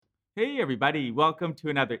Hey, everybody. Welcome to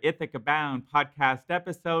another Ithaca Bound podcast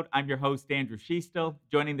episode. I'm your host, Andrew Schiestel,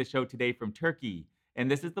 joining the show today from Turkey. And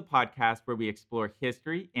this is the podcast where we explore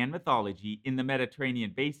history and mythology in the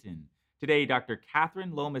Mediterranean basin. Today, Dr.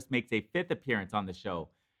 Catherine Lomas makes a fifth appearance on the show.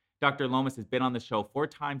 Dr. Lomas has been on the show four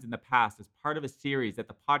times in the past as part of a series that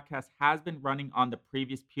the podcast has been running on the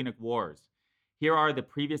previous Punic Wars. Here are the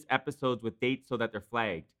previous episodes with dates so that they're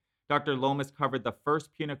flagged. Dr. Lomas covered the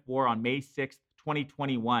First Punic War on May 6th,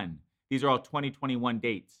 2021. These are all 2021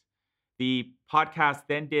 dates. The podcast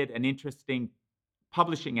then did an interesting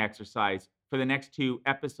publishing exercise for the next two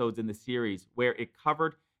episodes in the series where it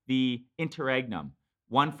covered the interregnum,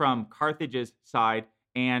 one from Carthage's side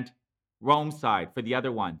and Rome's side for the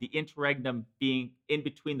other one, the interregnum being in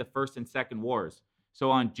between the First and Second Wars.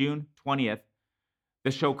 So on June 20th,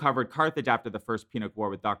 the show covered Carthage after the First Punic War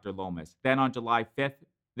with Dr. Lomas. Then on July 5th,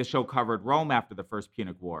 the show covered Rome after the First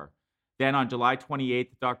Punic War. Then on July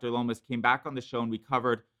 28th, Dr. Lomas came back on the show and we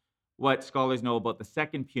covered what scholars know about the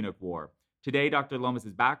Second Punic War. Today, Dr. Lomas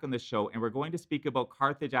is back on the show and we're going to speak about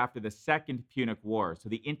Carthage after the Second Punic War, so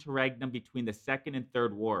the interregnum between the Second and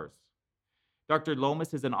Third Wars. Dr.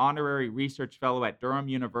 Lomas is an honorary research fellow at Durham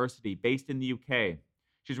University, based in the UK.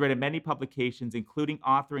 She's written many publications, including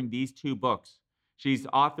authoring these two books. She's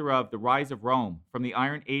author of The Rise of Rome, From the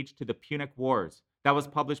Iron Age to the Punic Wars. That was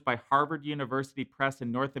published by Harvard University Press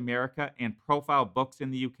in North America and Profile Books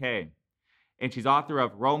in the UK. And she's author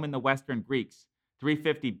of Rome and the Western Greeks,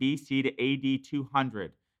 350 BC to AD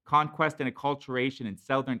 200, Conquest and Acculturation in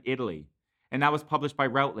Southern Italy. And that was published by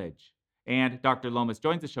Routledge. And Dr. Lomas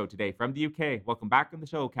joins the show today from the UK. Welcome back on the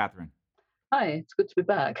show, Catherine. Hi, it's good to be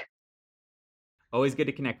back. Always good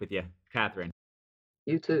to connect with you, Catherine.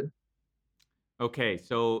 You too. Okay,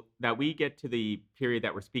 so that we get to the period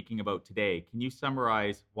that we're speaking about today, can you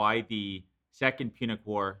summarize why the Second Punic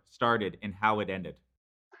War started and how it ended?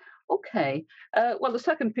 Okay. Well, the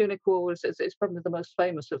Second Punic War is probably the most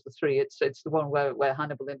famous of the three. It's the one where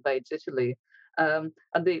Hannibal invades Italy, and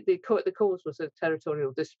the cause was a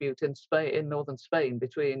territorial dispute in Spain, in northern Spain,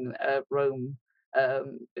 between Rome,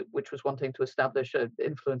 which was wanting to establish an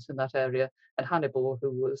influence in that area, and Hannibal, who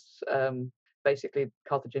was basically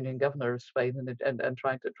Carthaginian governor of Spain and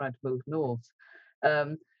trying to move north.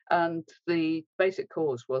 Um, and the basic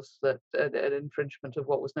cause was that an infringement of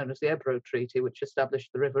what was known as the Ebro Treaty, which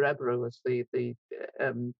established the River Ebro as the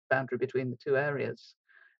boundary between the two areas.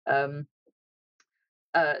 Um,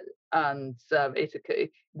 uh, the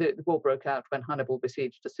war broke out when Hannibal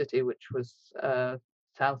besieged a city which was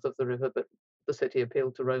south of the river, but the city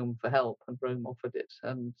appealed to Rome for help, and Rome offered it,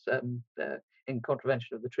 and in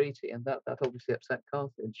contravention of the treaty, and that obviously upset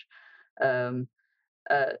Carthage. Um,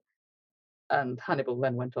 uh, and Hannibal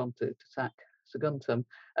then went on to sack Saguntum.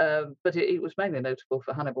 But it was mainly notable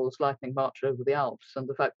for Hannibal's lightning march over the Alps and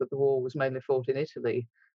the fact that the war was mainly fought in Italy.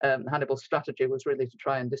 Hannibal's strategy was really to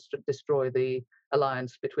try and destroy the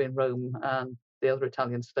alliance between Rome and the other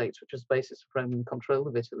Italian states, which was the basis of Roman control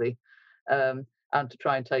of Italy, and to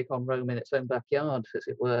try and take on Rome in its own backyard, as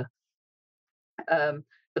it were.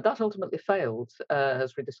 But that ultimately failed,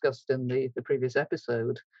 as we discussed in the previous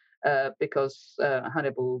episode, because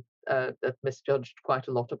Hannibal had misjudged quite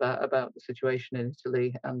a lot about the situation in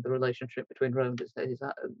Italy and the relationship between Rome and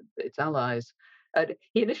its allies.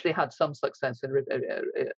 He initially had some success in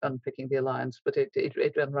unpicking the alliance, but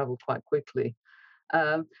it unraveled quite quickly.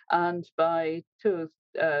 And by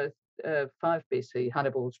 205 BC,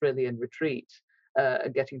 Hannibal was really in retreat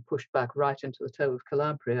and getting pushed back right into the toe of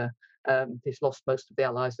Calabria. He's lost most of the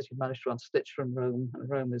allies that he managed to unstitch from Rome, and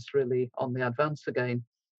Rome is really on the advance again.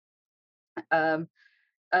 Um,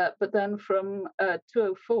 but then from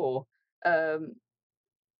 204, um,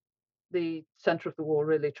 the centre of the war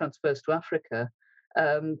really transfers to Africa.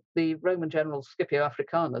 The Roman general Scipio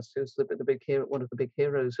Africanus, who's the big hero, one of the big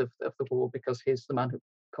heroes of the war, because he's the man who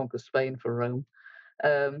conquers Spain for Rome,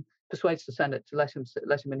 persuades the Senate to let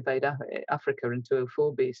him invade Africa in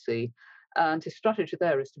 204 BC. And his strategy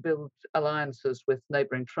there is to build alliances with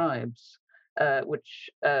neighboring tribes, which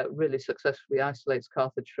really successfully isolates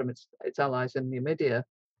Carthage from its allies in Numidia.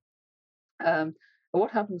 Um, and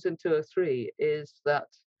what happens in 203 is that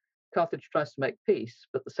Carthage tries to make peace,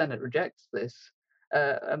 but the Senate rejects this,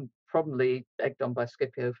 and probably egged on by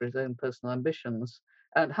Scipio for his own personal ambitions.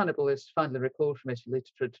 And Hannibal is finally recalled from Italy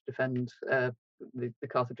to defend the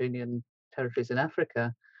Carthaginian territories in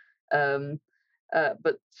Africa. Um,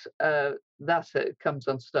 but that comes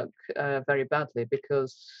unstuck very badly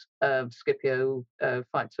because Scipio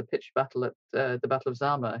fights a pitched battle at the Battle of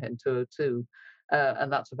Zama in 202,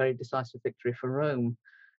 and that's a very decisive victory for Rome.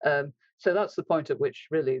 So that's the point at which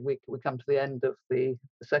really we come to the end of the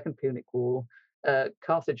Second Punic War.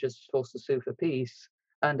 Carthage is forced to sue for peace,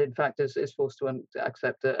 and in fact is forced to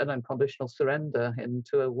accept an unconditional surrender in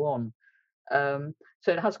 201.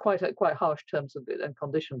 So it has quite harsh terms and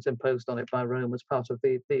conditions imposed on it by Rome as part of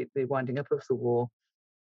the winding up of the war.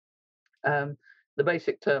 Um, the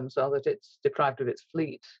basic terms are that it's deprived of its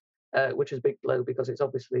fleet, which is a big blow because it's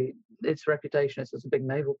obviously its reputation is as a big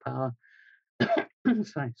naval power.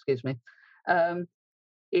 Sorry, excuse me. Um,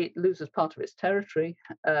 it loses part of its territory,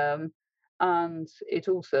 um, and it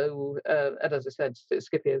also, and as I said,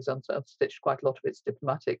 Scipio's unstitched quite a lot of its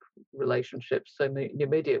diplomatic relationships. So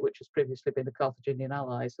Numidia, which has previously been a Carthaginian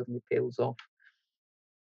ally, suddenly peels off.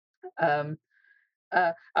 Um,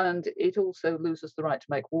 and it also loses the right to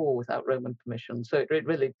make war without Roman permission. So it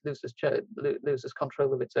really loses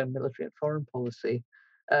control of its own military and foreign policy.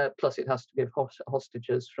 Plus, it has to give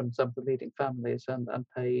hostages from some of the leading families and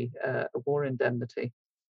pay a war indemnity.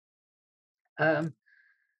 Um,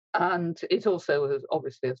 and it also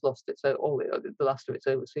obviously has lost the last of its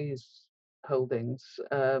overseas holdings.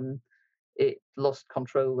 It lost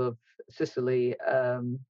control of Sicily at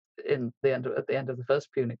the end of the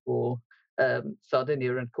First Punic War,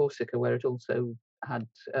 Sardinia and Corsica, where it also had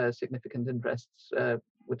significant interests,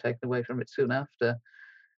 were taken away from it soon after.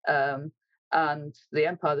 Um, and the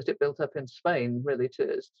empire that it built up in Spain, really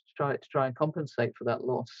to try and compensate for that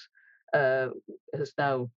loss, uh, has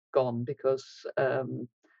now gone because,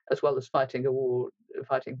 as well as fighting the war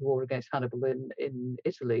against Hannibal in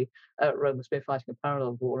Italy, Rome has been fighting a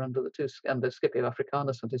parallel war under Scipio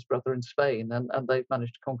Africanus and his brother in Spain, and they've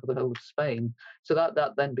managed to conquer the whole of Spain. So that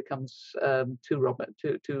then becomes two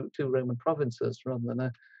Roman provinces rather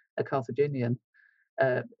than a Carthaginian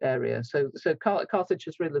area. So Carthage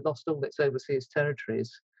has really lost all its overseas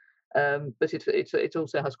territories, but it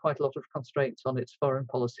also has quite a lot of constraints on its foreign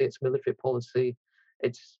policy, its military policy,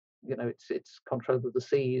 its its control of the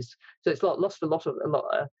seas. So it's lost a lot of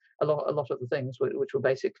the things which were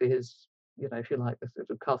basically his, if you like, the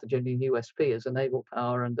sort of Carthaginian USP as a naval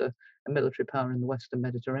power and a military power in the Western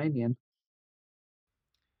Mediterranean.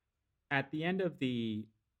 At the end of the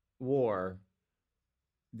war,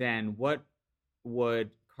 then what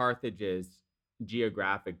would Carthage's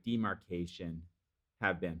geographic demarcation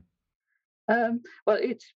have been? Well,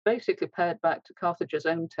 it's basically pared back to Carthage's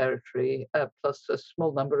own territory, plus a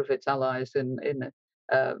small number of its allies in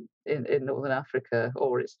northern Africa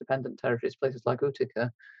or its dependent territories, places like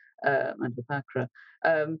Utica and Epacra.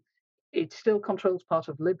 Um, it still controls part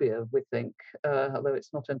of Libya, we think, although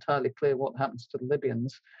it's not entirely clear what happens to the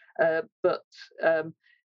Libyans. But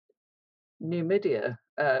Numidia,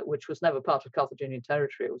 which was never part of Carthaginian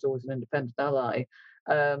territory, it was always an independent ally.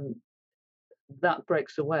 Um, that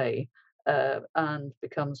breaks away and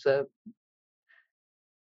becomes uh,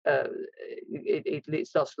 it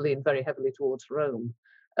starts to lean very heavily towards Rome.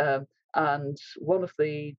 Um, and one of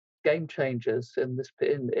the game changers in the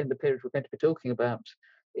period we're going to be talking about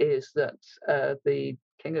is that the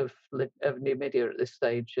king of Numidia at this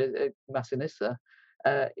stage, Massinissa,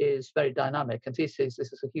 is very dynamic, and he sees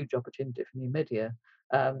this as a huge opportunity for Numidia,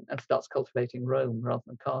 and starts cultivating Rome rather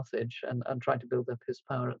than Carthage, and trying to build up his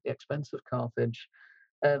power at the expense of Carthage.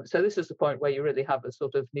 So this is the point where you really have a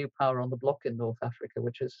sort of new power on the block in North Africa,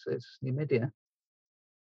 which is Numidia.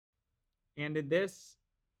 And in this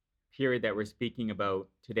period that we're speaking about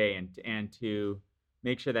today, and to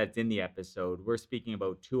make sure that's in the episode, we're speaking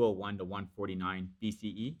about 201 to 149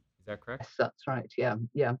 BCE. Is that correct? Yes, that's right. Yeah,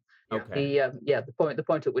 yeah. Okay. The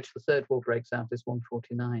point at which the third war breaks out is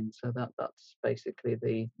 149. So that's basically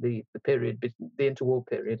the period, the interwar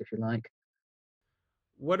period, if you like.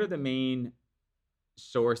 What are the main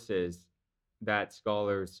sources that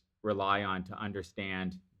scholars rely on to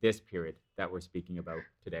understand this period that we're speaking about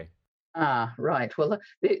today? Ah, right. Well,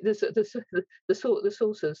 the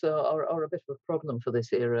sources are a bit of a problem for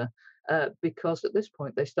this era because at this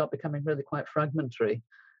point they start becoming really quite fragmentary,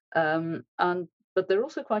 and but they're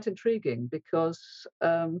also quite intriguing because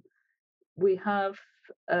we have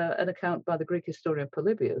an account by the Greek historian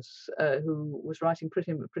Polybius, who was writing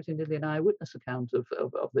pretty nearly an eyewitness account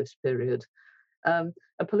of this period. And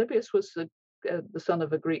Polybius was the son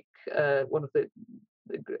of a Greek, one of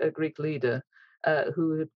a Greek leader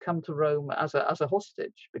who had come to Rome as a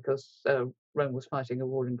hostage because Rome was fighting a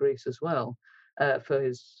war in Greece as well for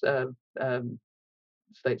his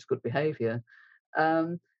state's good behaviour.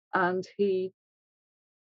 Um, and he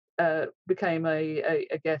became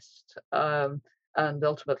a guest and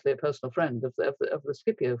ultimately a personal friend of the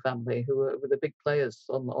Scipio family, who were the big players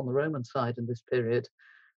on the Roman side in this period.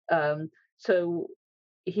 Um, so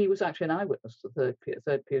he was actually an eyewitness to the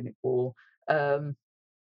Third Punic War, um,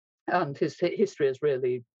 and his history is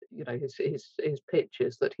really his pitch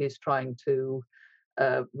is that he's trying to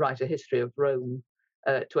write a history of Rome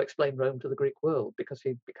to explain Rome to the Greek world because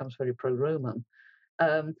he becomes very pro-Roman.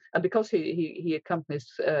 And because he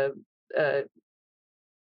accompanies uh,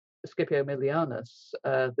 Scipio Aemilianus,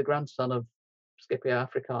 the grandson of Scipio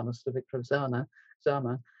Africanus, the victor of Zama,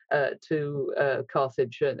 to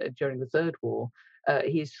Carthage during the Third War.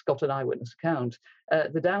 He's got an eyewitness account.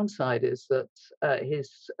 The downside is that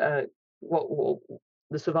his what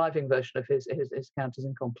the surviving version of his account is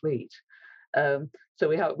incomplete. So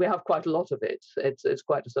we have quite a lot of it. It's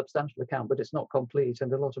quite a substantial account, but it's not complete,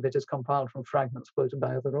 and a lot of it is compiled from fragments quoted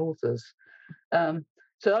by other authors. Um,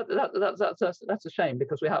 so that's a shame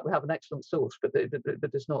because we have an excellent source, but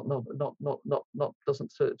it's not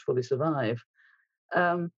doesn't fully survive.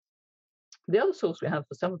 Um, the other source we have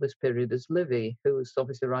for some of this period is Livy, who was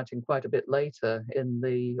obviously writing quite a bit later in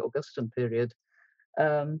the Augustan period.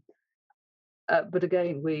 Um, but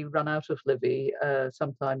again, we run out of Livy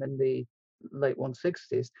sometime in the late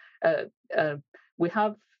 160s. Uh, uh, we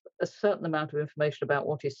have a certain amount of information about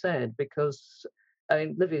what he said because I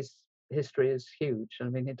mean, Livy's history is huge. I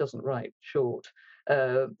mean, he doesn't write short.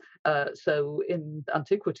 Uh, so in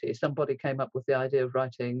antiquity, somebody came up with the idea of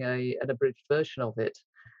writing an abridged version of it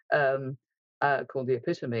um, called the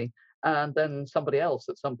Epitome. And then somebody else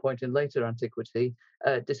at some point in later antiquity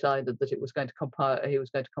decided that he was going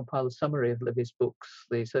to compile a summary of Livy's books,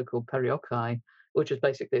 the so-called Perioeci, which is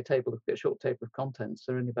basically a short table of contents.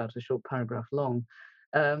 They're only about a short paragraph long.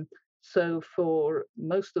 Um, so for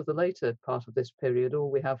most of the later part of this period,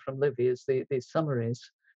 all we have from Livy is these summaries.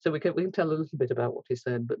 So we can tell a little bit about what he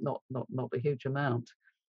said, but not a huge amount.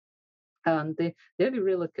 And the only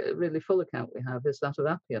really full account we have is that of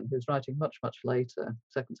Appian, who's writing much later,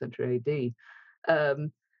 second century AD.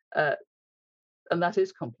 Um, uh, and that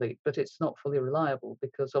is complete, but it's not fully reliable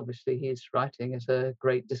because obviously he's writing at a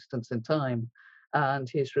great distance in time, and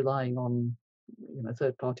he's relying on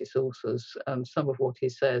third-party sources. And some of what he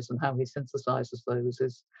says and how he synthesizes those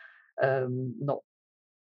is not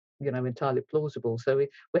entirely plausible. So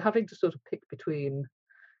we're having to sort of pick between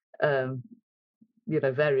um,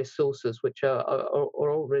 various sources which are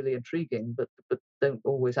all really intriguing, but don't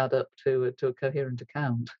always add up to a coherent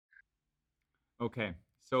account. Okay.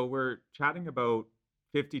 So we're chatting about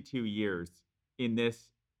 52 years in this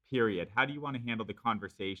period. How do you want to handle the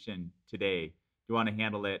conversation today? Do you want to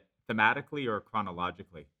handle it thematically or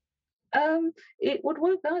chronologically? It would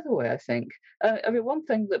work either way, I think. I mean, one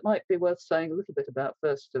thing that might be worth saying a little bit about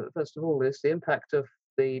first of all is the impact of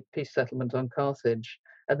the peace settlement on Carthage,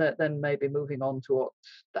 and then maybe moving on to what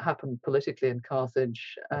happened politically in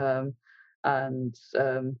Carthage, and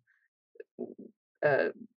uh,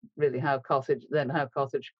 really how Carthage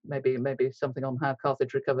maybe something on how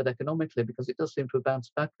Carthage recovered economically because it does seem to have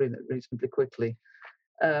bounced back reasonably quickly.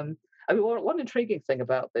 Um, I mean, one intriguing thing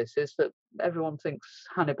about this is that everyone thinks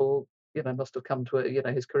Hannibal, must have come to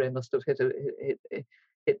his career must have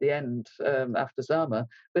hit the end after Zama,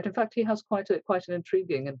 but in fact he has quite an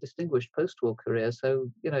intriguing and distinguished post-war career.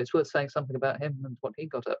 So it's worth saying something about him and what he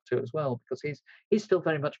got up to as well, because he's still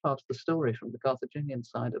very much part of the story from the Carthaginian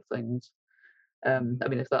side of things. I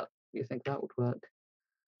mean, if that you think that would work.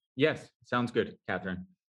 Yes, sounds good, Catherine.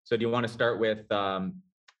 So do you want to start with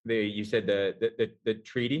you said the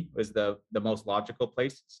treaty was the most logical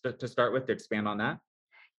place to start with to expand on that?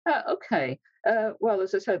 Okay. Well,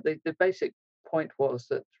 as I said, the basic point was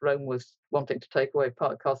that Rome was wanting to take away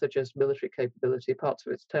part of Carthage's military capability, parts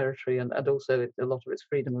of its territory, and also a lot of its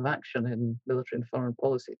freedom of action in military and foreign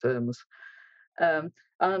policy terms.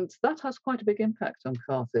 And that has quite a big impact on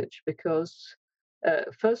Carthage because,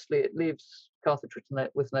 firstly, it leaves Carthage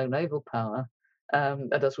with no naval power.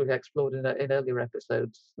 And as we've explored in earlier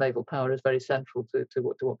episodes, naval power is very central to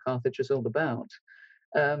what Carthage is all about.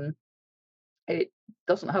 Um, it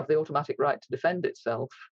doesn't have the automatic right to defend itself,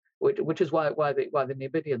 which is why the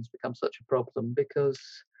Numidians become such a problem because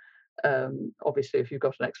obviously if you've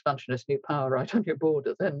got an expansionist new power right on your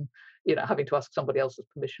border, then having to ask somebody else's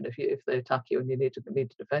permission if they attack you and you need to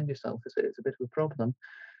defend yourself is a bit of a problem.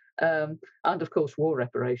 And of course, war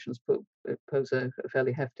reparations pose a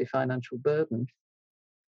fairly hefty financial burden.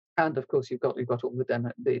 And of course, you've got all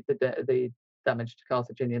the damage to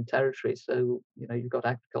Carthaginian territory. So you've got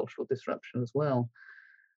agricultural disruption as well.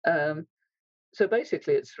 Um, so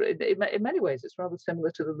basically, in many ways it's rather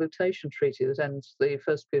similar to the Lutetia Treaty that ends the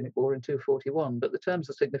First Punic War in 241, but the terms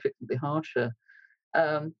are significantly harsher.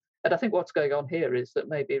 Um, and I think what's going on here is that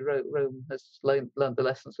maybe Rome has learned the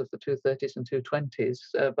lessons of the 230s and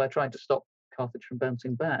 220s by trying to stop Carthage from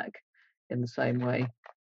bouncing back in the same way.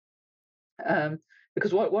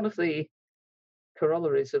 Because one of the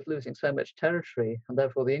corollaries of losing so much territory and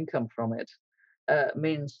therefore the income from it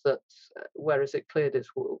means that whereas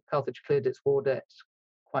Carthage cleared its war debts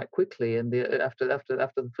quite quickly in the after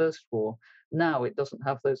the first war, now it doesn't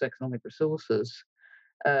have those economic resources.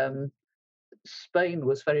 Um, Spain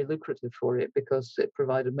was very lucrative for it because it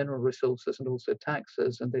provided mineral resources and also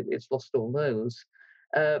taxes, and it's lost all those.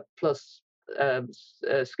 Plus,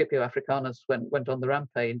 Scipio Africanus went on the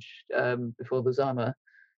rampage before the Zama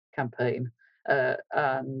campaign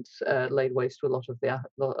and laid waste to a lot of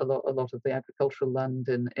the agricultural land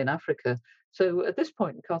in Africa. So at this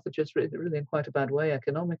point, Carthage is really in quite a bad way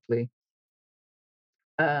economically.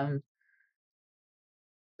 Um,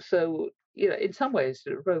 so in some ways,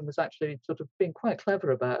 Rome has actually sort of been quite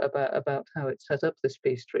clever about how it set up this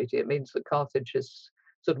peace treaty. It means that Carthage is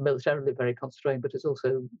sort of militarily very constrained, but is also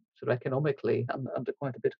sort of economically under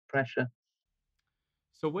quite a bit of pressure.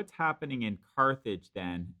 So, what's happening in Carthage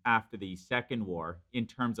then after the Second War in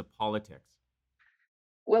terms of politics?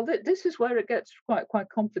 Well, this is where it gets quite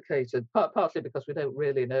complicated. Partly because we don't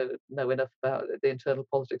really know enough about the internal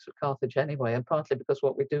politics of Carthage anyway, and partly because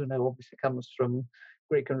what we do know obviously comes from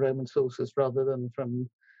Greek and Roman sources rather than from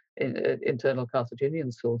internal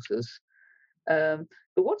Carthaginian sources. But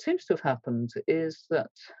what seems to have happened is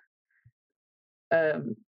that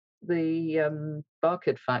um, the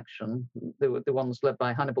Barcid faction, the ones led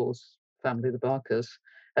by Hannibal's family, the Barcas,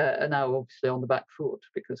 are now obviously on the back foot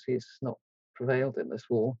because he's not prevailed in this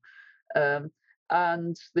war. Um,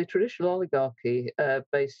 and the traditional oligarchy,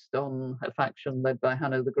 based on a faction led by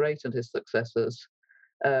Hanno the Great and his successors,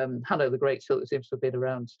 Hanno the Great still seems to have been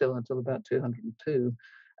around still until about 202,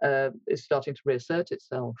 is starting to reassert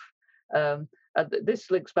itself. And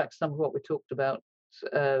this links back to some of what we talked about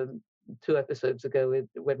um, 2 episodes ago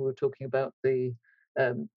when we were talking about the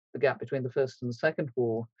gap between the First and the Second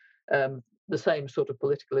War. The same sort of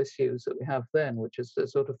political issues that we have then, which is a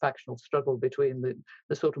sort of factional struggle between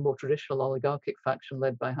the sort of more traditional oligarchic faction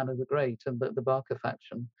led by Hanno the Great and the Barca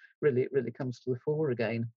faction really comes to the fore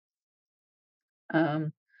again.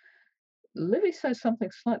 Um, Livy says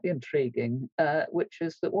something slightly intriguing, which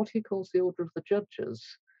is that what he calls the Order of the Judges,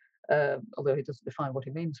 although he doesn't define what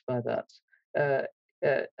he means by that,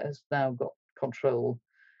 uh, has now got control.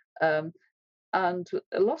 Um, and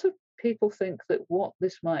a lot of people think that what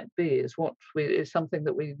this might be is something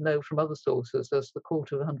that we know from other sources as the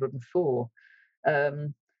Court of 104.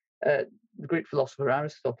 Um, the Greek philosopher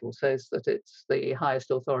Aristotle says that it's the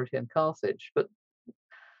highest authority in Carthage, but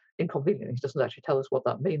inconveniently, he doesn't actually tell us what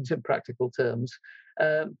that means in practical terms.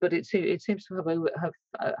 But it seems to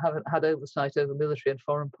have had oversight over military and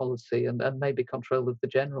foreign policy and maybe control of the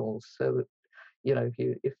generals. So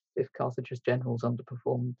if Carthage's generals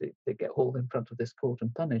underperformed, they get hauled in front of this court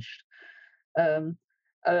and punished. Um,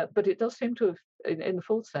 but it does seem to have, in the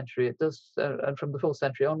fourth century, it does, and from the fourth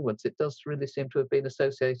century onwards, it does really seem to have been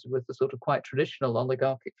associated with the sort of quite traditional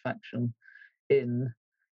oligarchic faction in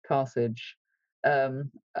Carthage.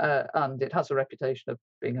 And it has a reputation of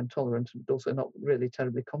being intolerant and also not really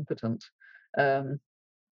terribly competent. Um,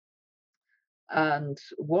 and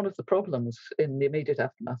one of the problems in the immediate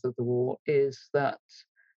aftermath of the war is that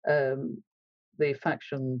um, the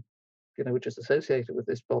faction, which is associated with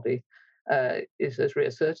this body, has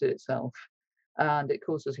reasserted itself, and it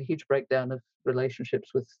causes a huge breakdown of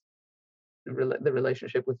relationships with the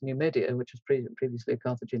relationship with Numidia, which was previously a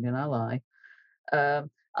Carthaginian ally.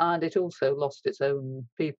 And it also lost its own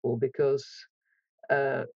people because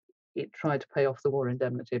uh, it tried to pay off the war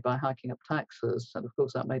indemnity by hiking up taxes, and of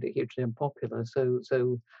course that made it hugely unpopular.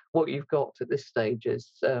 So what you've got at this stage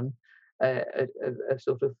is a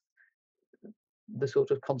sort of the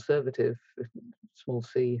sort of conservative, small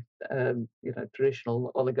c,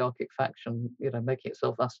 traditional oligarchic faction, making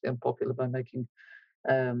itself vastly unpopular by making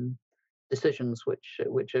um, decisions which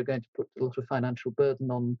are going to put a lot of financial burden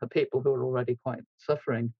on the people who are already quite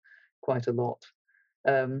suffering quite a lot.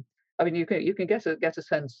 Um, I mean, you can get a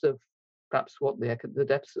sense of perhaps what the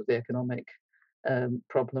depths of the economic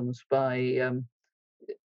problems by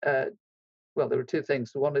uh, well, there are two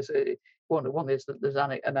things. One is that there's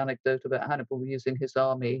an anecdote about Hannibal using his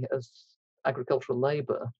army as agricultural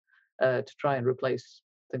labour to try and replace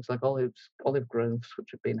things like olive groves, which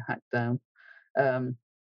have been hacked down. Um,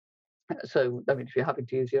 so, I mean, if you're having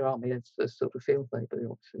to use your army as sort of field labour,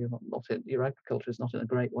 obviously your agriculture is not in a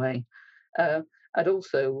great way. Uh, and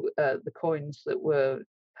also, the coins that were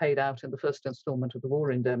paid out in the first instalment of the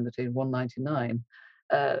war indemnity in 199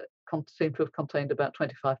 uh, seem to have contained about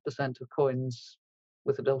 25% of coins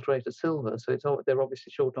with adulterated silver. So they're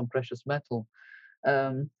obviously short on precious metal.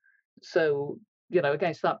 Um, so,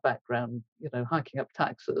 against that background, hiking up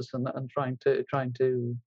taxes and trying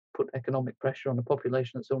to put economic pressure on a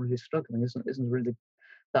population that's already struggling isn't really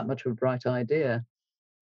that much of a bright idea.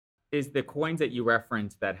 Is the coins that you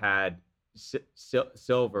referenced that had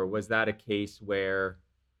silver, was that a case where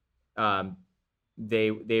um,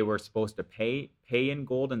 they were supposed to pay in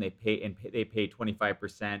gold, and they pay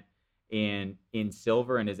 25% in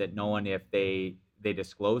silver? And is it known if they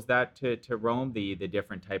disclose that to Rome, the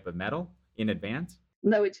different type of metal, in advance?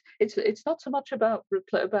 No, it's not so much about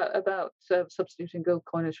substituting gold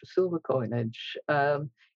coinage for silver coinage.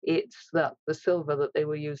 It's that the silver that they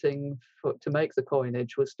were using to make the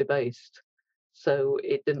coinage was debased, so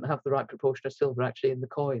it didn't have the right proportion of silver actually in the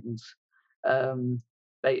coins. Um,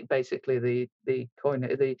 Basically, their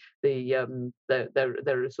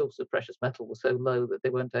resource of precious metal was so low that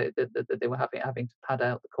they weren't that they were having to pad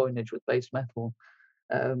out the coinage with base metal.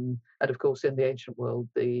 And of course, in the ancient world,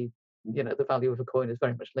 the value of a coin is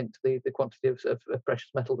very much linked to the quantity of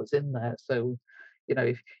precious metal that's in there. So,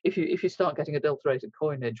 if you start getting adulterated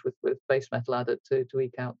coinage with base metal added to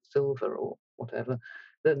eke out silver or whatever,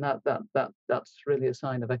 then that's really a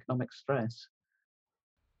sign of economic stress.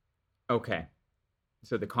 Okay,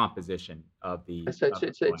 so the composition So of the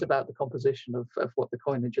it's coin. about the composition of what the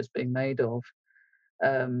coinage is being made of.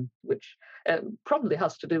 Which probably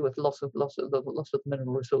has to do with loss of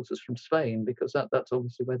mineral resources from Spain, because that's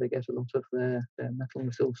obviously where they get a lot of their metal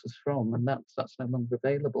resources from, and that's no longer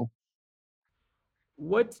available.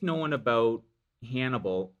 What's known about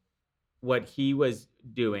Hannibal, what he was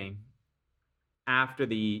doing after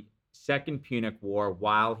the Second Punic War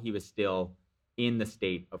while he was still in the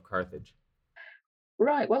state of Carthage?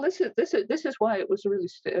 Right. Well, this is why it was really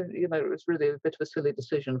it was really a bit of a silly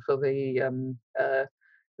decision for the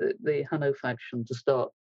Hanno faction to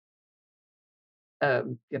start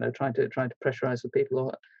trying to pressurize the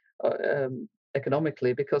people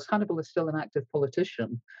economically, because Hannibal is still an active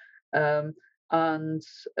politician. Um, and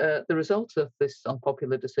the result of this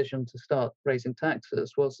unpopular decision to start raising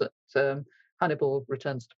taxes was that Hannibal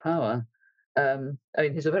returns to power. I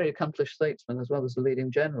mean, he's a very accomplished statesman as well as a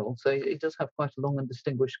leading general, so he does have quite a long and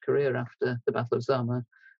distinguished career after the Battle of Zama,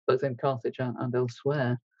 both in Carthage and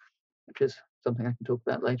elsewhere, which is something I can talk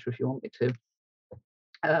about later if you want me to.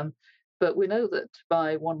 Um, but we know that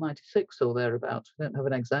by 196 or thereabouts, we don't have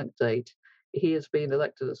an exact date, he has been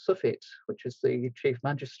elected as Suffet, which is the chief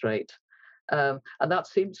magistrate. And that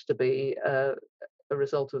seems to be a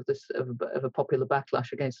result of a popular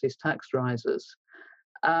backlash against these tax rises.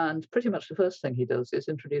 And pretty much the first thing he does is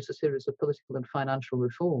introduce a series of political and financial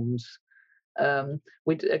reforms.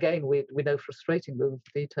 We know frustrating little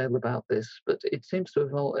detail about this, but it seems to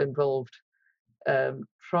have involved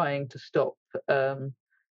trying to stop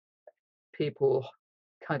people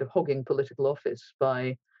kind of hogging political office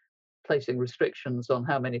by placing restrictions on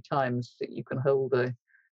how many times that you can hold a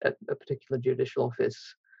particular judicial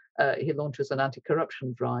office. He launches an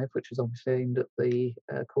anti-corruption drive, which is obviously aimed at the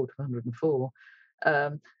Court of 104,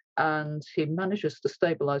 um, and he manages to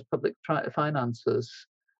stabilise public finances,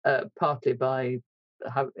 partly by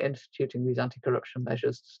instituting these anti-corruption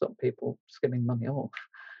measures to stop people skimming money off.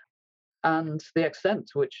 And the extent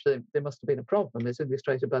to which there must have been a problem is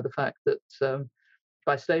illustrated by the fact that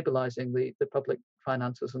by stabilizing the public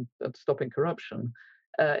finances and stopping corruption,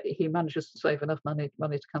 he manages to save enough money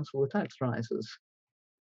to cancel the tax rises.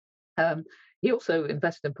 Um, he also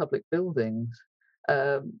invested in public buildings.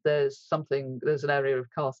 There's an area of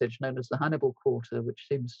Carthage known as the Hannibal Quarter, which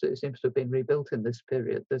seems to have been rebuilt in this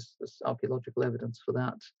period. There's archaeological evidence for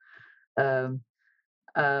that. Um,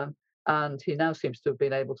 um, and he now seems to have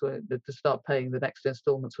been able to start paying the next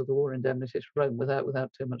instalments of the war indemnity to Rome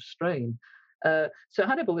without too much strain. So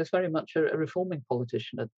Hannibal is very much a reforming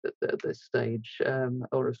politician at this stage,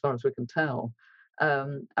 or as far as we can tell,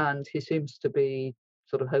 and he seems to be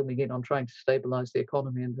sort of homing in on trying to stabilise the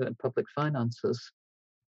economy and public finances,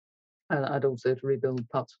 and also to rebuild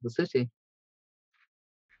parts of the city.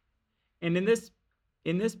 And in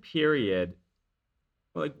this period,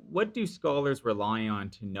 like, what do scholars rely on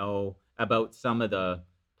to know about some of the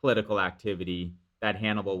political activity that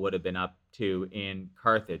Hannibal would have been up to in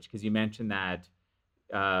Carthage? Because you mentioned that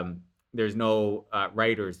there's no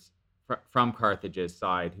writers from Carthage's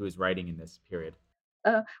side who is writing in this period.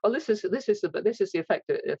 Well, this is the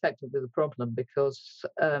effectively the problem, because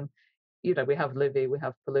we have Livy, we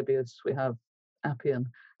have Polybius, we have Appian,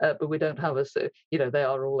 but we don't have they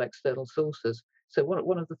are all external sources. So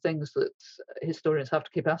one of the things that historians have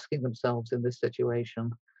to keep asking themselves in this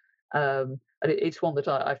situation, and it's one that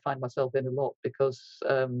I find myself in a lot, because,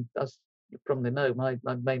 as you probably know, my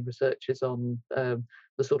main research is on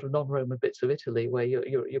the sort of non-Roman bits of Italy, where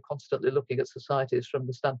you're constantly looking at societies from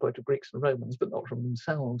the standpoint of Greeks and Romans, but not from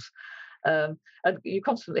themselves. And you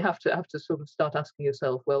constantly have to sort of start asking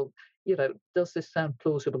yourself, well, does this sound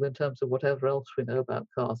plausible in terms of whatever else we know about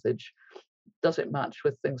Carthage? Does it match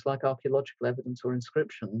with things like archaeological evidence or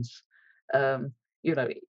inscriptions? Um, you know,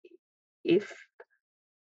 if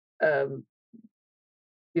um,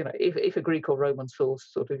 if a Greek or Roman source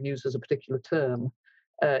sort of uses a particular term,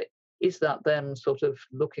 uh, is that then sort of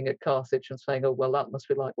looking at Carthage and saying, oh, well, that must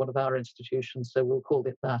be like one of our institutions, so we'll call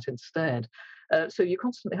it that instead? So you're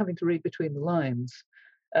constantly having to read between the lines.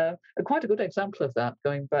 And quite a good example of that,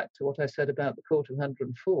 going back to what I said about the Court of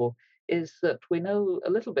 104, is that we know a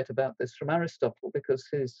little bit about this from Aristotle because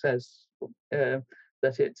he says that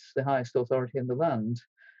it's the highest authority in the land.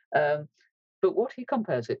 Um, but what he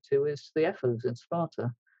compares it to is the ephors in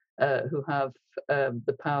Sparta, who have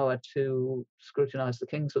the power to scrutinize the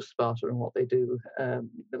kings of Sparta and what they do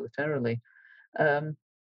militarily. Um,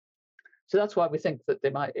 so that's why we think that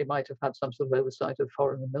it might have had some sort of oversight of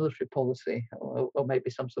foreign and military policy, or maybe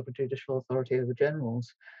some sort of judicial authority over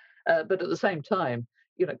generals. But at the same time,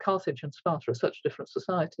 Carthage and Sparta are such different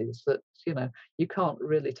societies that you can't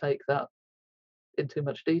really take that in too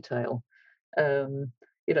much detail. Um,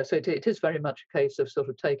 so it is very much a case of sort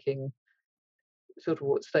of taking sort of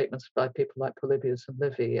what statements by people like Polybius and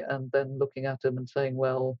Livy, and then looking at them and saying,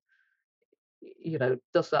 well,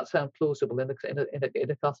 does that sound plausible in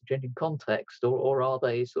a Carthaginian context, or are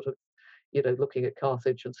they sort of, looking at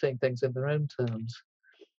Carthage and seeing things in their own terms?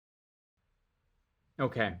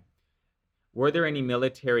 Okay. Were there any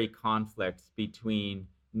military conflicts between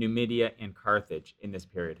Numidia and Carthage in this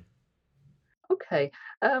period? Okay,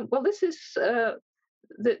 well, this is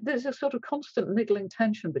there's a sort of constant niggling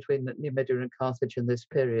tension between Numidia and Carthage in this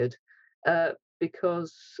period,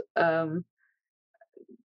 because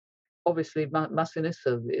obviously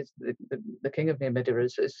Massinissa is the king of Numidia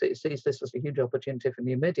sees this as a huge opportunity for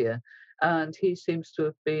Numidia, and he seems to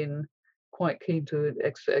have been quite keen to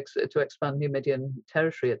to expand Numidian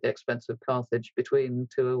territory at the expense of Carthage between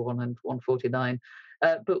 201 and 149.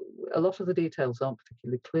 But a lot of the details aren't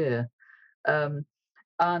particularly clear. Um,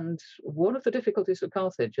 and one of the difficulties of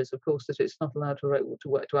Carthage is, of course, that it's not allowed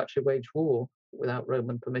to actually wage war without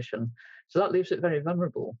Roman permission. So that leaves it very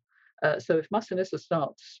vulnerable. So if Massinissa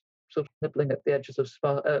starts sort of nibbling at the edges of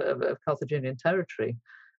Carthaginian territory,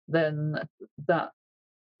 then that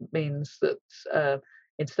means that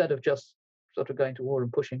instead of just sort of going to war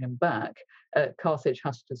and pushing him back, Carthage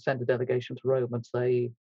has to send a delegation to Rome and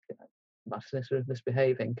say, Massinissa is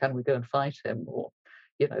misbehaving. Can we go and fight him? Or,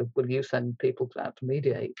 will you send people out to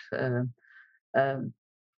mediate? Um,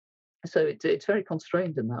 so it's very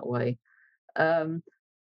constrained in that way. Um,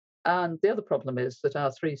 and the other problem is that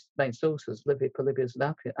our three main sources, Livy, Polybius,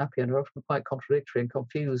 and Appian, are often quite contradictory and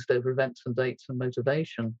confused over events and dates and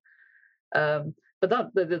motivation.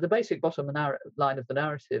 But the basic bottom line of the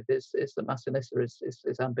narrative is that Massinissa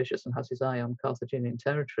is ambitious and has his eye on Carthaginian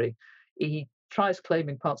territory. He tries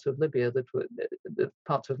claiming parts of Libya which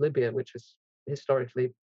is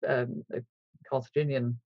historically a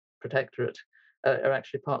Carthaginian protectorate, are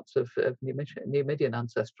actually parts of Numidian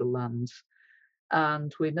ancestral lands.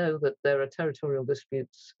 And we know that there are territorial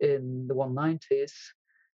disputes in the 190s,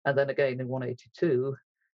 and then again in 182,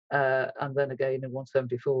 and then again in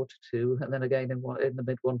 174 to 2, and then again in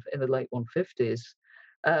the late 150s.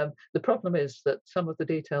 The problem is that some of the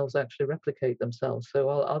details actually replicate themselves. So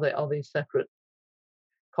are these separate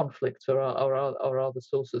conflicts, or are the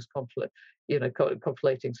sources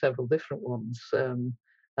conflating several different ones, and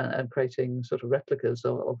creating sort of replicas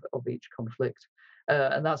of each conflict?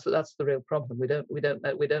 And that's the real problem. We don't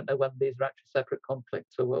know whether these are actually separate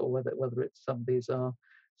conflicts, or whether it's some of these are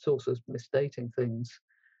sources misdating things.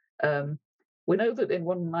 Um, we know that in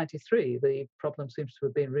 193 the problem seems to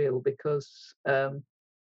have been real because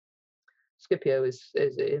Scipio is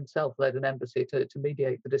himself led an embassy to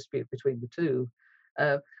mediate the dispute between the two.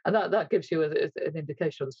 And that gives you an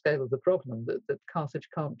indication of the scale of the problem, that Carthage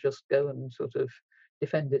can't just go and sort of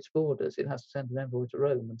defend its borders. It has to send an envoy to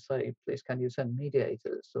Rome and say, please, can you send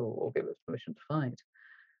mediators, or give us permission to fight?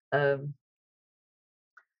 Um,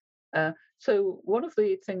 so one of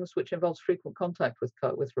the things which involves frequent contact with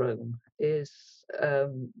Rome is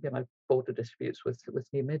border disputes with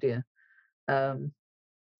Numidia. Um,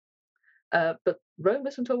 but Rome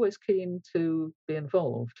isn't always keen to be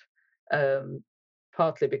involved, um,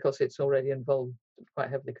 partly because it's already involved, quite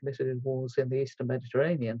heavily committed in wars in the Eastern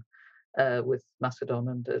Mediterranean, with Macedon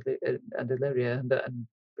and Illyria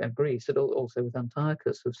and Greece, and also with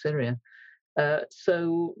Antiochus of Syria.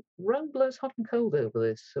 So Rome blows hot and cold over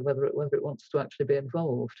this, so whether it wants to actually be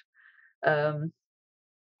involved. Um,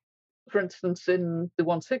 for instance, in the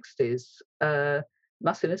 160s,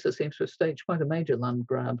 Massinissa seems to have staged quite a major land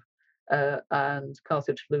grab, and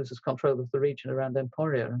Carthage loses control of the region around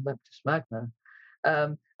Emporia and Leptis Magna.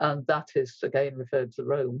 And that is again referred to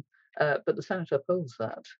Rome, but the Senate upholds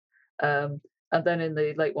that. Um, and then in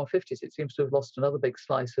the late 150s, it seems to have lost another big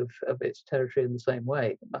slice of its territory in the same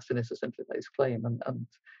way. Massinissa simply lays claim, and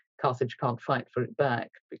Carthage can't fight for it back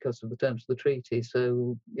because of the terms of the treaty.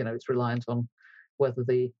 So, it's reliant on whether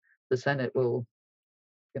the Senate will,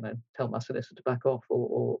 tell Massinissa to back off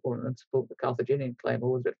or support the Carthaginian claim,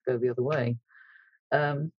 or whether it go the other way.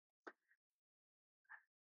 Um,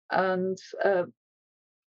 and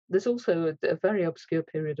There's also a very obscure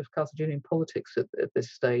period of Carthaginian politics at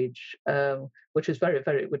this stage, which is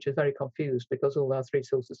very confused because all our three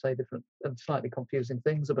sources say different and slightly confusing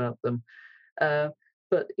things about them. Uh,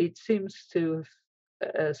 but it seems to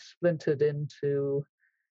have splintered into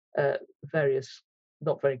various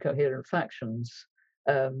not very coherent factions.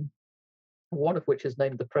 Um, one of which is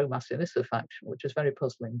named the pro-Massinissa faction, which is very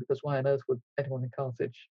puzzling because why on earth would anyone in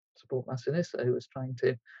Carthage support Massinissa, who was trying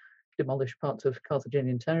to demolish parts of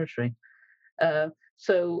Carthaginian territory? Uh,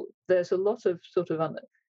 so there's a lot of sort of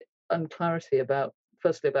unclarity about,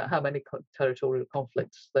 firstly, about how many territorial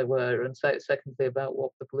conflicts there were, and secondly, about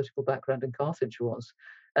what the political background in Carthage was.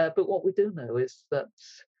 But what we do know is that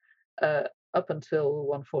uh, up until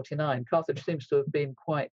 149, Carthage seems to have been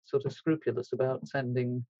quite sort of scrupulous about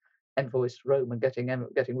sending envoys to Rome and getting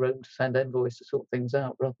Rome to send envoys to sort things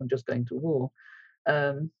out rather than just going to war.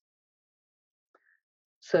 Um,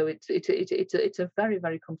 so it's a very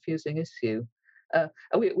very confusing issue. And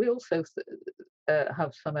we also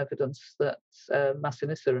have some evidence that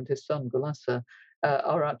Massinissa and his son Gulassa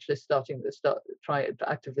are actually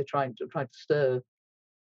actively trying to stir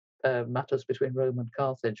matters between Rome and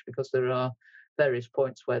Carthage, because there are various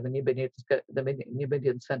points where the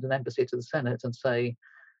Numidians send an embassy to the Senate and say,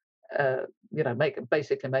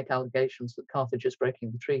 make allegations that Carthage is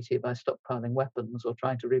breaking the treaty by stockpiling weapons or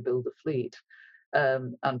trying to rebuild a fleet,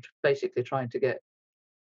 and basically trying to get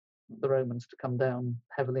the Romans to come down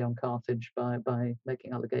heavily on Carthage by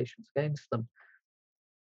making allegations against them.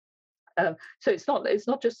 So it's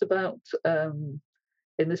not just about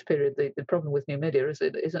in this period the problem with Numidia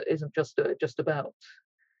isn't just about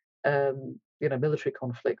military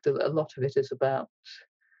conflict. A lot of it is about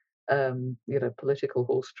political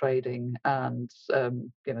horse trading and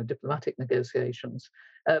diplomatic negotiations.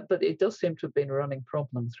 But it does seem to have been a running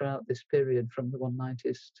problem throughout this period from the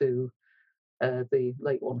 190s to the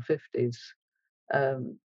late 150s.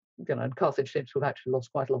 Um, and Carthage seems to have actually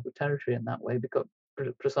lost quite a lot of territory in that way,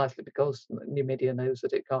 precisely because Numidia knows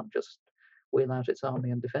that it can't just wheel out its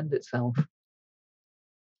army and defend itself.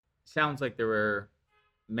 Sounds like there were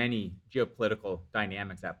many geopolitical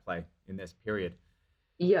dynamics at play in this period.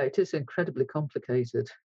 Yeah, it is incredibly complicated.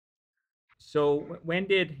 So, when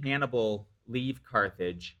did Hannibal leave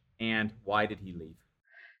Carthage, and why did he leave?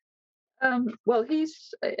 Well,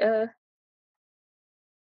 he's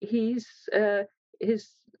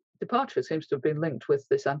his departure seems to have been linked with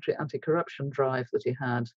this anti-corruption drive that he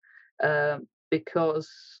had,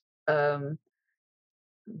 because um,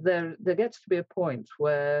 there gets to be a point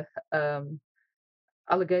where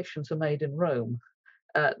allegations are made in Rome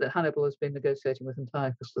that Hannibal has been negotiating with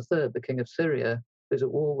Antiochus III, the king of Syria, who's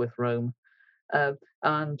at war with Rome,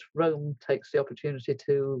 and Rome takes the opportunity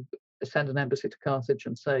to send an embassy to Carthage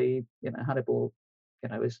and say, Hannibal,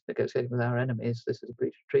 is negotiating with our enemies. This is a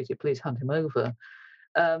breach of treaty. Please hand him over.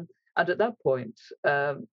 And at that point,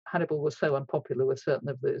 Hannibal was so unpopular with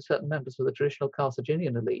certain members of the traditional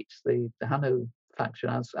Carthaginian elite, the Hanno faction,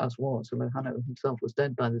 as was, although Hanno himself was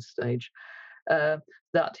dead by this stage, uh,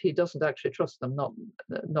 that he doesn't actually trust them not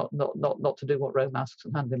to do what Rome asks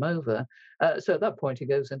and hand him over. So at that point, he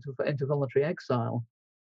goes into voluntary exile.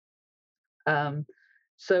 Um,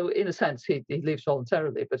 so in a sense, he leaves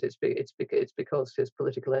voluntarily, but it's because his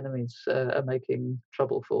political enemies are making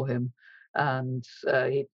trouble for him, and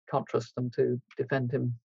he can't trust them to defend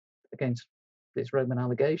him against these Roman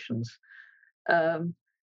allegations. Um,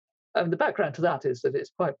 and the background to that is that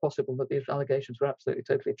it's quite possible that these allegations were absolutely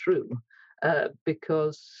totally true,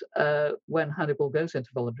 because when Hannibal goes into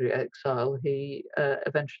voluntary exile, he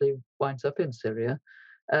eventually winds up in Syria,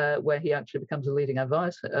 where he actually becomes a leading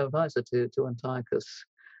advisor to Antiochus.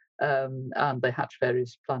 And they hatch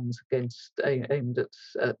various plans aimed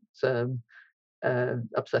at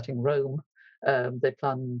upsetting Rome. They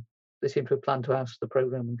plan. They seem to have planned to oust the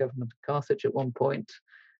pro-Roman government of Carthage at one point.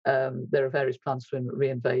 There are various plans to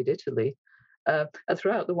reinvade Italy. And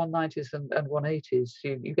throughout the 190s and 180s,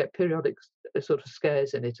 you get periodic sort of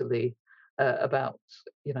scares in Italy about,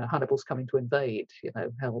 Hannibal's coming to invade.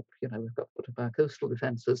 Help. We've got to put up our coastal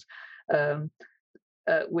defences. Um,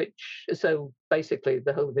 which so basically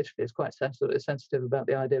the whole of Italy is quite sensitive about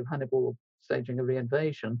the idea of Hannibal staging a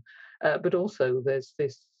reinvasion, but also there's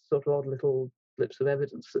this sort of odd little blips of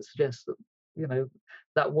evidence that suggests that you know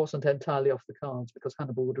that wasn't entirely off the cards because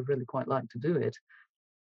Hannibal would have really quite liked to do it.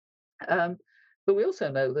 Um, but we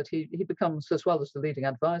also know that he becomes, as well as the leading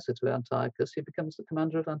advisor to Antiochus, he becomes the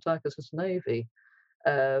commander of Antiochus's navy.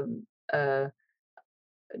 Um, uh,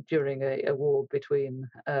 During a war between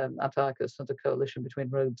Antiochus and a coalition between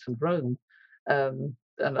Rhodes and Rome. And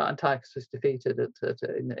Antiochus was defeated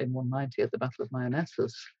in 190 at the Battle of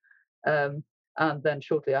Myonessus. Um, and then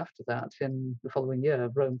shortly after that, in the following year,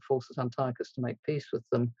 Rome forces Antiochus to make peace with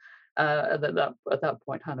them. And at that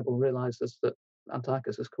point, Hannibal realizes that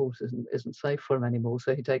Antiochus's course isn't safe for him anymore,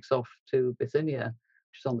 so he takes off to Bithynia,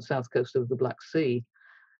 which is on the south coast of the Black Sea.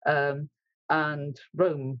 Um, and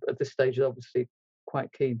Rome at this stage is obviously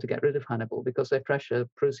quite keen to get rid of Hannibal because they pressure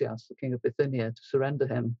Prusias, the king of Bithynia, to surrender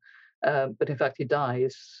him. But in fact, he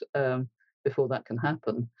dies before that can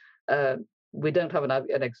happen. Uh, we don't have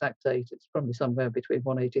an exact date. It's probably somewhere between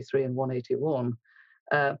 183 and 181.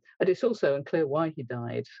 And it's also unclear why he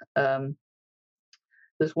died.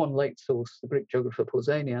 There's one late source, the Greek geographer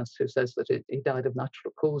Pausanias, who says that he died of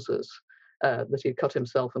natural causes, that he cut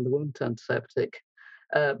himself and the wound turned septic.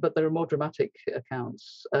 But there are more dramatic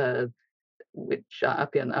accounts, which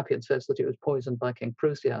Appian says that he was poisoned by King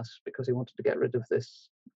Prusias because he wanted to get rid of this,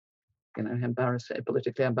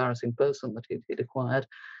 politically embarrassing person that he'd acquired.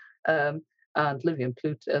 Um, and Livy and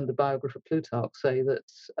and the biographer Plutarch say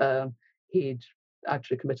that he'd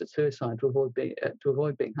actually committed suicide to avoid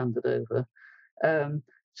being handed over. Um,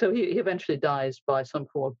 so he eventually dies by some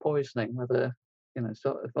form of poisoning, whether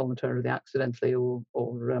sort of voluntarily, accidentally, or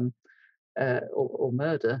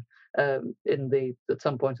murder at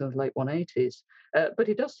some point in the late 180s. But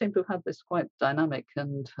he does seem to have had this quite dynamic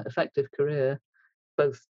and effective career,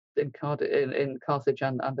 both in Carthage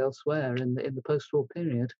and elsewhere in the post-war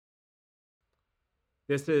period.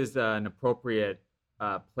 This is an appropriate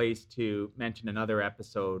place to mention another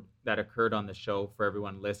episode that occurred on the show for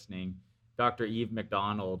everyone listening. Dr. Eve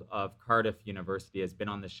McDonald of Cardiff University has been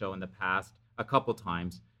on the show in the past a couple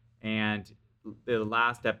times. And the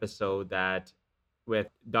last episode that with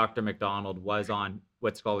Dr. McDonald was on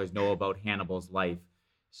what scholars know about Hannibal's life.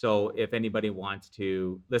 So if anybody wants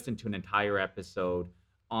to listen to an entire episode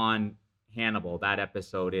on Hannibal, that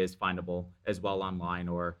episode is findable as well online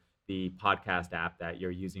or the podcast app that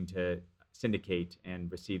you're using to syndicate and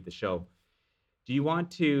receive the show. Do you want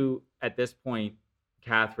to, at this point,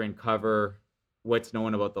 Catherine, cover what's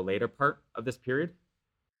known about the later part of this period?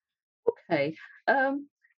 Okay.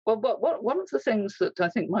 Well, one of the things that I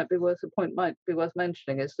think might be worth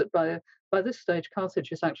mentioning is that by this stage,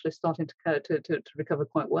 Carthage is actually starting to recover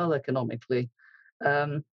quite well economically.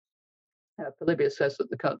 Um, Polybius says that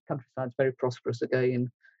the countryside is very prosperous again.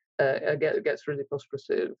 Gets really prosperous,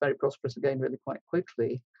 very prosperous again, really quite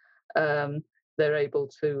quickly. Um,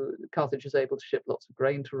 Carthage is able to ship lots of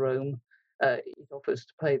grain to Rome. It offers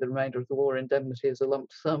to pay the remainder of the war indemnity as a lump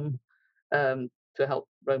sum um, to help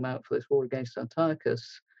Rome out for this war against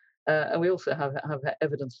Antiochus. And we also have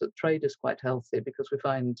evidence that trade is quite healthy because we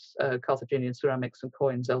find Carthaginian ceramics and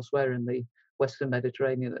coins elsewhere in the Western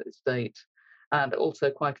Mediterranean at this date, and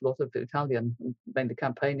also quite a lot of Italian, mainly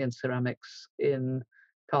Campanian ceramics in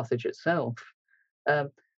Carthage itself. Um,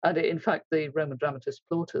 and in fact, the Roman dramatist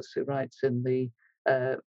Plautus, who writes in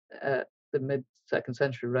uh, the mid second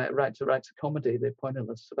century, writes a comedy, The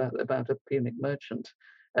Poenulus, about a Punic merchant,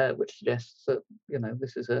 which suggests that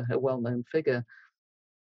this is a well-known figure.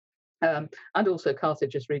 And also,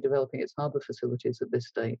 Carthage is redeveloping its harbour facilities at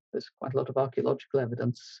this date. There's quite a lot of archaeological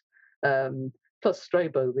evidence. Um, Plus,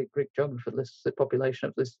 Strabo, the Greek geographer, lists the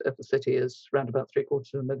population of the city as around about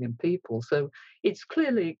 750,000 people. So it's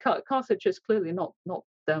clearly Carthage is clearly not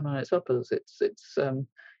down on its uppers. It's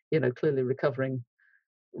clearly recovering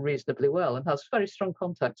reasonably well and has very strong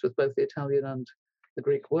contacts with both the Italian and the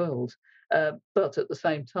Greek world. But at the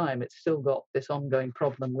same time, it's still got this ongoing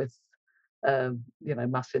problem with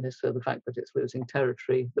Massinissa, the fact that it's losing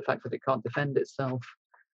territory, the fact that it can't defend itself,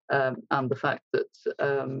 and the fact that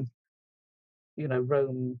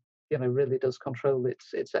Rome really does control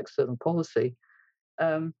its external policy.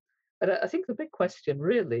 Um, and I think the big question,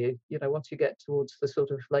 really, once you get towards the sort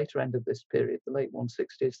of later end of this period, the late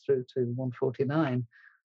 160s through to 149,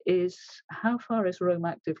 is how far is Rome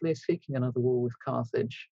actively seeking another war with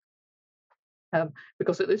Carthage?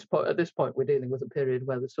 Because at this point, we're dealing with a period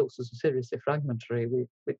where the sources are seriously fragmentary.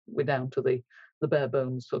 We're down to the bare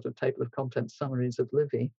bones sort of table of contents summaries of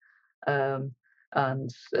Livy, and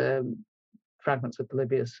fragments of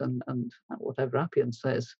Polybius and whatever Appian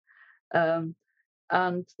says. Um,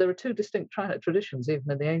 And there are two distinct traditions, even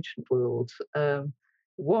in the ancient world.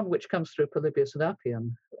 One which comes through Polybius and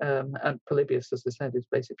Appian, and Polybius, as I said, is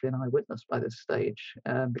basically an eyewitness by this stage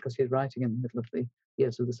because he's writing in the middle of the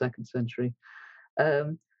years of the second century.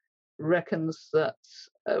 Um, Reckons that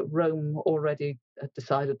Rome already had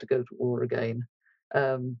decided to go to war again,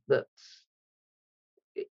 that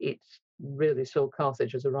it really saw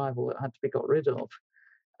Carthage as a rival that had to be got rid of,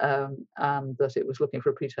 and that it was looking for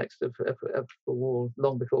a pretext of a war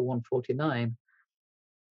long before 149,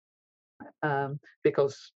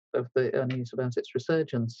 because of the news about its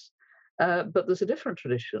resurgence. But there's a different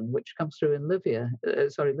tradition which comes through in Livy,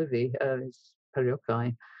 is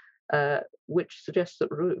Perioci, which suggests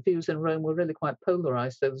that views in Rome were really quite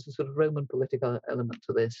polarized. There was a sort of Roman political element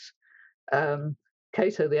to this. Um,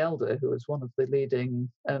 Cato the Elder, who was one of the leading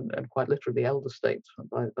and quite literally elder statesmen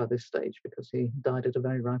by this stage, because he died at a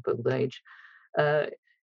very ripe old age, uh,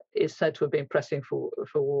 is said to have been pressing for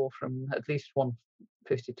war from at least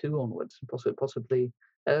 152 onwards, and possibly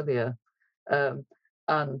earlier. Um,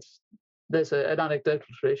 and there's an anecdotal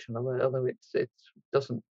tradition, although it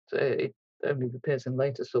doesn't, it only appears in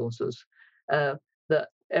later sources, uh, that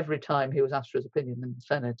every time he was asked for his opinion in the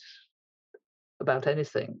Senate about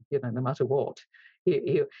anything, no matter what,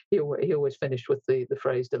 he always finished with the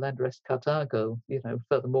phrase "Delenda est Carthago."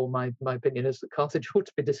 Furthermore, my opinion is that Carthage ought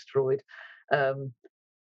to be destroyed. Um,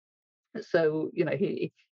 so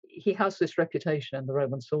he has this reputation in the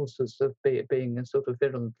Roman sources of being a sort of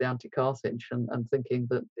virulently anti-Carthage and thinking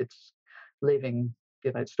that it's leaving,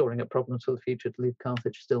 storing up problems for the future to leave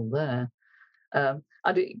Carthage still there.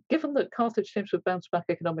 Given that Carthage seems to have bounced back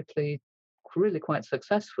economically really quite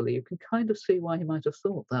successfully, you can kind of see why he might have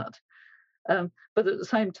thought that. But at the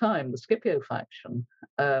same time, the Scipio faction,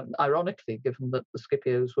 ironically, given that the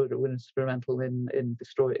Scipios were instrumental in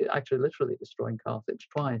actually literally destroying Carthage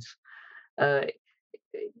twice, uh,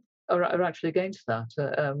 are actually against that.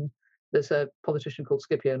 There's a politician called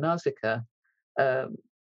Scipio Nasica, um,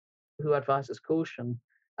 who advises caution.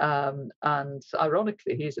 And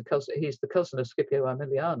ironically, he's the cousin of Scipio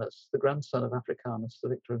Aemilianus, the grandson of Africanus, the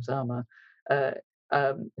victor of Zama, uh,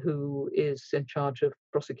 who is in charge of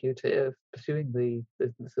pursuing the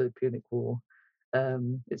Third Punic War.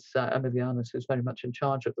 It's Aemilianus who's very much in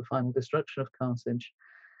charge of the final destruction of Carthage.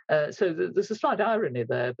 So there's a slight irony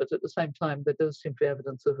there, but at the same time, there does seem to be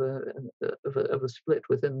evidence of a split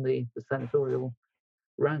within the senatorial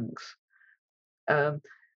ranks. Um,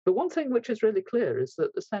 but one thing which is really clear is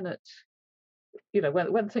that the Senate,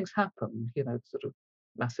 when things happen, sort of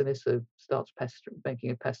Massinissa starts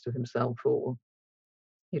making a pest of himself, or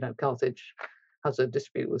Carthage has a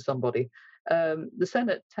dispute with somebody, the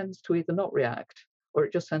Senate tends to either not react or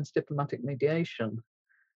it just sends diplomatic mediation.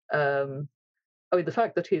 Um, I mean, the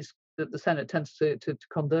fact that the Senate tends to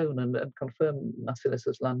condone and confirm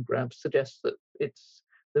Massinissa's land grabs suggests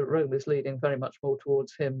that Rome is leading very much more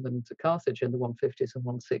towards him than to Carthage in the 150s and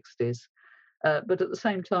 160s. But at the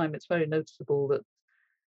same time, it's very noticeable that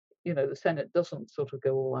the Senate doesn't sort of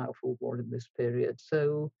go all out for war in this period.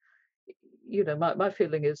 So my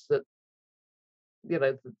feeling is that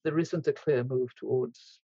there isn't a clear move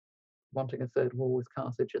towards wanting a third war with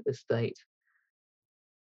Carthage at this date.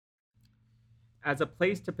 As a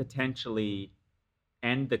place to potentially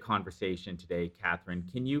end the conversation today, Catherine,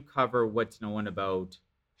 can you cover what's known about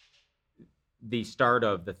the start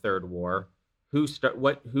of the Third War? Who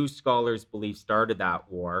scholars believe started that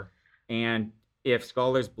war, and if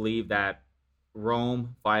scholars believe that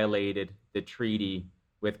Rome violated the treaty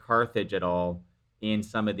with Carthage at all in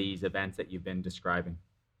some of these events that you've been describing?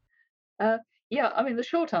 Uh, yeah, I mean, the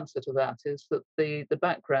short answer to that is that the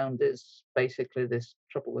background is basically this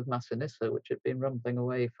trouble with Massinissa, which had been rumbling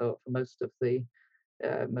away for most of the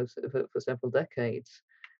most of it for several decades.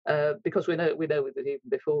 Because we know that even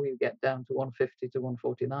before we get down to 150 to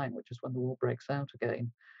 149, which is when the war breaks out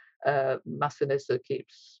again, Massinissa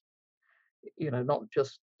keeps, not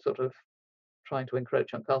just sort of trying to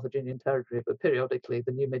encroach on Carthaginian territory, but periodically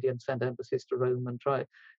the Numidians send embassies to Rome and try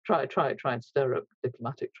and stir up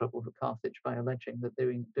diplomatic trouble for Carthage by alleging that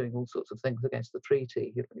they're doing all sorts of things against the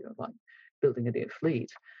treaty, like building a new fleet.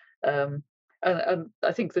 Um, and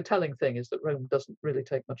I think the telling thing is that Rome doesn't really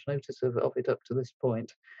take much notice of it up to this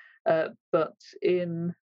point. But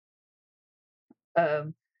in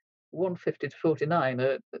 150 to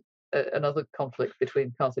 49, another conflict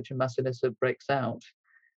between Carthage and Massinissa breaks out.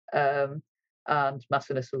 Um, and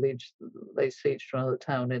Massinissa lays siege to another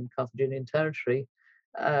town in Carthaginian territory,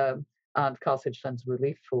 um, and Carthage sends a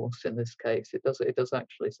relief force. In this case, it does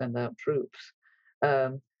actually send out troops,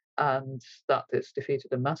 um, and that is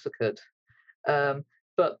defeated and massacred. Um,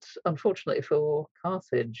 But unfortunately for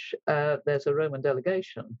Carthage, there's a Roman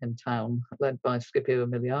delegation in town led by Scipio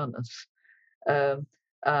Aemilianus, um,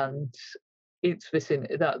 and it's visiting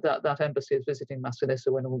that embassy is visiting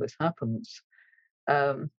Massinissa when all this happens.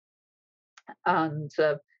 Um, and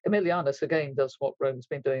Aemilianus again does what Rome's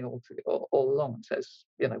been doing all along and says,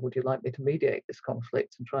 would you like me to mediate this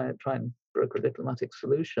conflict and try and broker a diplomatic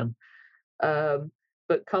solution? Um,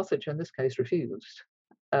 but Carthage in this case refused.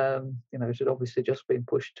 It had obviously just been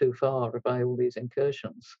pushed too far by all these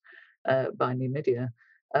incursions by Numidia.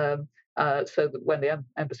 Um, so that when the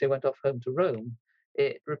embassy went off home to Rome,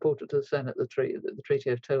 it reported to the Senate that the Treaty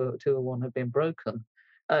of 201 had been broken,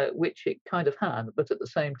 which it kind of had, but at the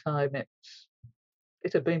same time,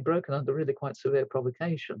 it had been broken under really quite severe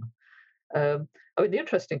provocation. I mean, the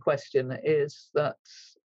interesting question is that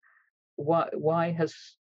why has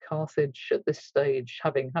Carthage at this stage,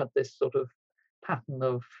 having had this sort of pattern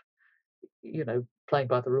of playing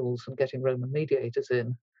by the rules and getting Roman mediators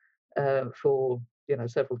in for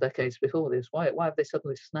several decades before this, why have they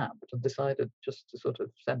suddenly snapped and decided just to sort of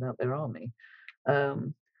send out their army?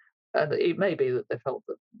 Um, and it may be that they felt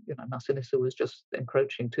that Massinissa was just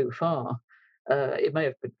encroaching too far. It may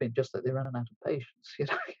have been just that they ran out of patience.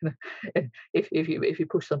 If you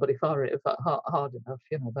push somebody hard enough,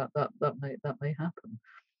 that may happen.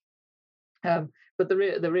 But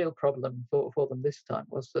the real problem for them this time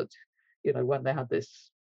was that when they had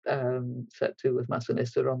this set to with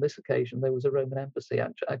Massinissa on this occasion, there was a Roman embassy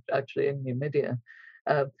actually in Numidia,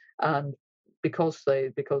 and because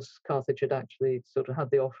Carthage had actually sort of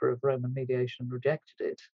had the offer of Roman mediation and rejected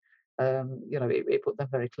it, it put them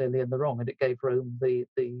very clearly in the wrong, and it gave Rome the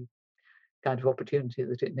kind of opportunity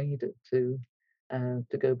that it needed to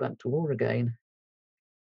go back to war again.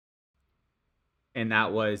 And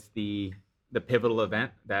that was the pivotal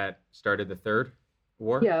event that started the Third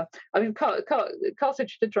War? Yeah, I mean,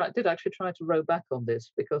 Carthage did actually try to row back on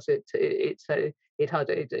this because it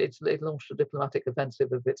launched a diplomatic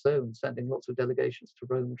offensive of its own, sending lots of delegations to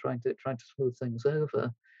Rome, trying to smooth things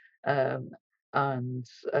over, um, and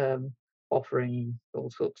offering all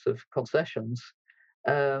sorts of concessions.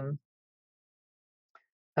 Um,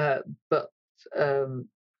 uh, but um,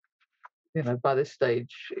 by this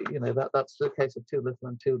stage, that's a case of too little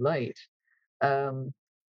and too late. Um,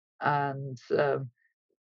 and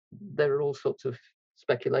there are all sorts of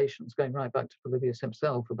speculations going right back to Polybius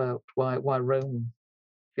himself about why Rome.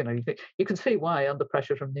 You can see why under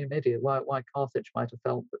pressure from Numidia, why Carthage might have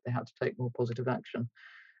felt that they had to take more positive action.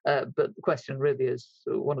 But the question really is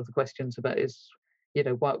one of the questions about is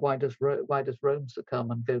why does Rome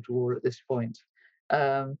succumb and go to war at this point?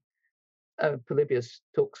 Um, Polybius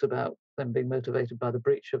talks about them being motivated by the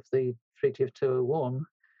breach of the Treaty of 201,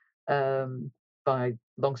 um, by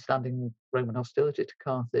long-standing Roman hostility to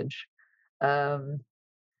Carthage. Um,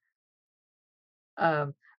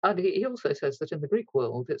 um, and he also says that in the Greek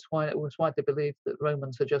world, it was widely believed that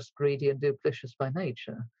Romans are just greedy and duplicitous by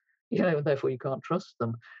nature, and therefore you can't trust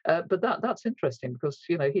them. But that's interesting because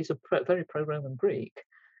he's a very pro-Roman Greek,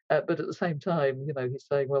 but at the same time, he's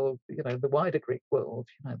saying, well, the wider Greek world,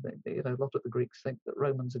 a lot of the Greeks think that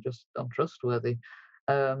Romans are just untrustworthy.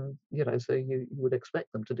 So you would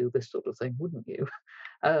expect them to do this sort of thing, wouldn't you?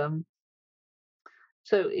 Um,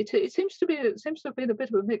 so it seems to have been a bit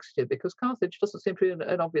of a mixture because Carthage doesn't seem to be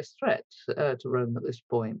an obvious threat to Rome at this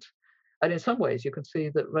point. And in some ways, you can see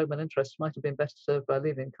that Roman interests might have been better served by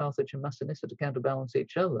leaving Carthage and Massinissa to counterbalance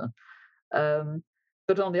each other. Um,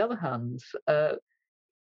 but on the other hand,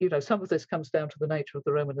 some of this comes down to the nature of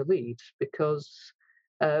the Roman elite because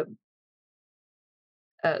uh,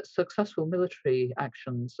 successful military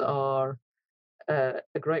actions are a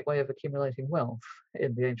great way of accumulating wealth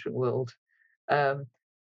in the ancient world. Um,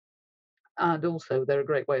 and also, they're a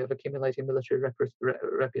great way of accumulating military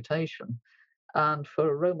reputation. And for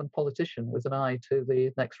a Roman politician with an eye to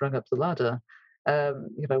the next rung up the ladder,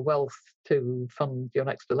 wealth to fund your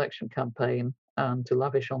next election campaign and to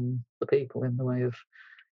lavish on the people in the way of,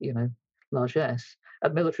 you know, largesse,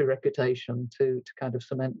 and military reputation to kind of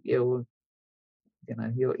cement your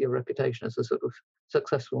reputation as a sort of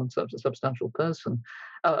successful and substantial person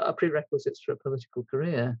are prerequisites for a political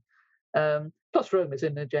career. Plus, Rome is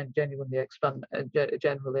in a generally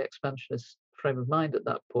expansionist frame of mind at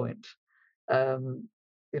that point. Um,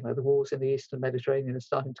 the wars in the Eastern Mediterranean are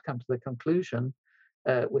starting to come to their conclusion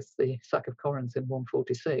with the sack of Corinth in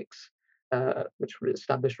 146, which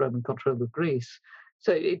established Roman control of Greece.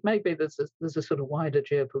 So it may be that there's a sort of wider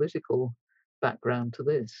geopolitical background to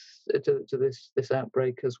this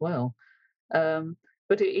outbreak as well. Um,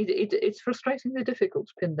 but it's frustratingly difficult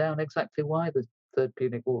to pin down exactly why the Third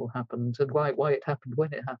Punic War happened and why it happened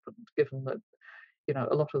when it happened, given that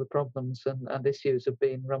a lot of the problems and issues have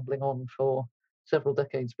been rumbling on for several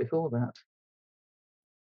decades before that.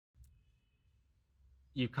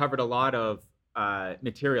 You covered a lot of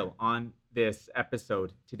material on this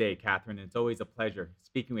episode today, Catherine. It's always a pleasure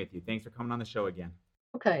speaking with you. Thanks for coming on the show again.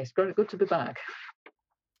 Okay, it's very good to be back.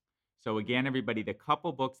 So, again, everybody, the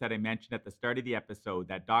couple books that I mentioned at the start of the episode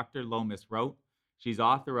that Dr. Lomas wrote, she's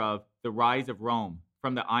author of The Rise of Rome,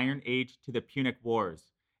 From the Iron Age to the Punic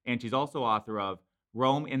Wars. And she's also author of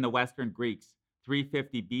Rome in the Western Greeks,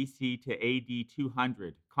 350 BC to AD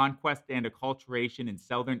 200, Conquest and Acculturation in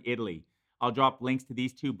Southern Italy. I'll drop links to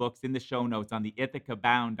these two books in the show notes on the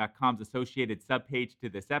ithacabound.com's associated subpage to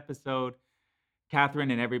this episode. Catherine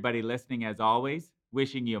and everybody listening, as always,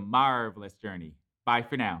 wishing you a marvelous journey. Bye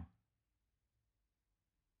for now.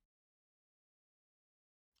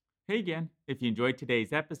 Hey again, if you enjoyed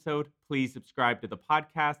today's episode, please subscribe to the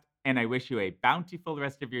podcast, and I wish you a bountiful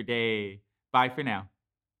rest of your day. Bye for now.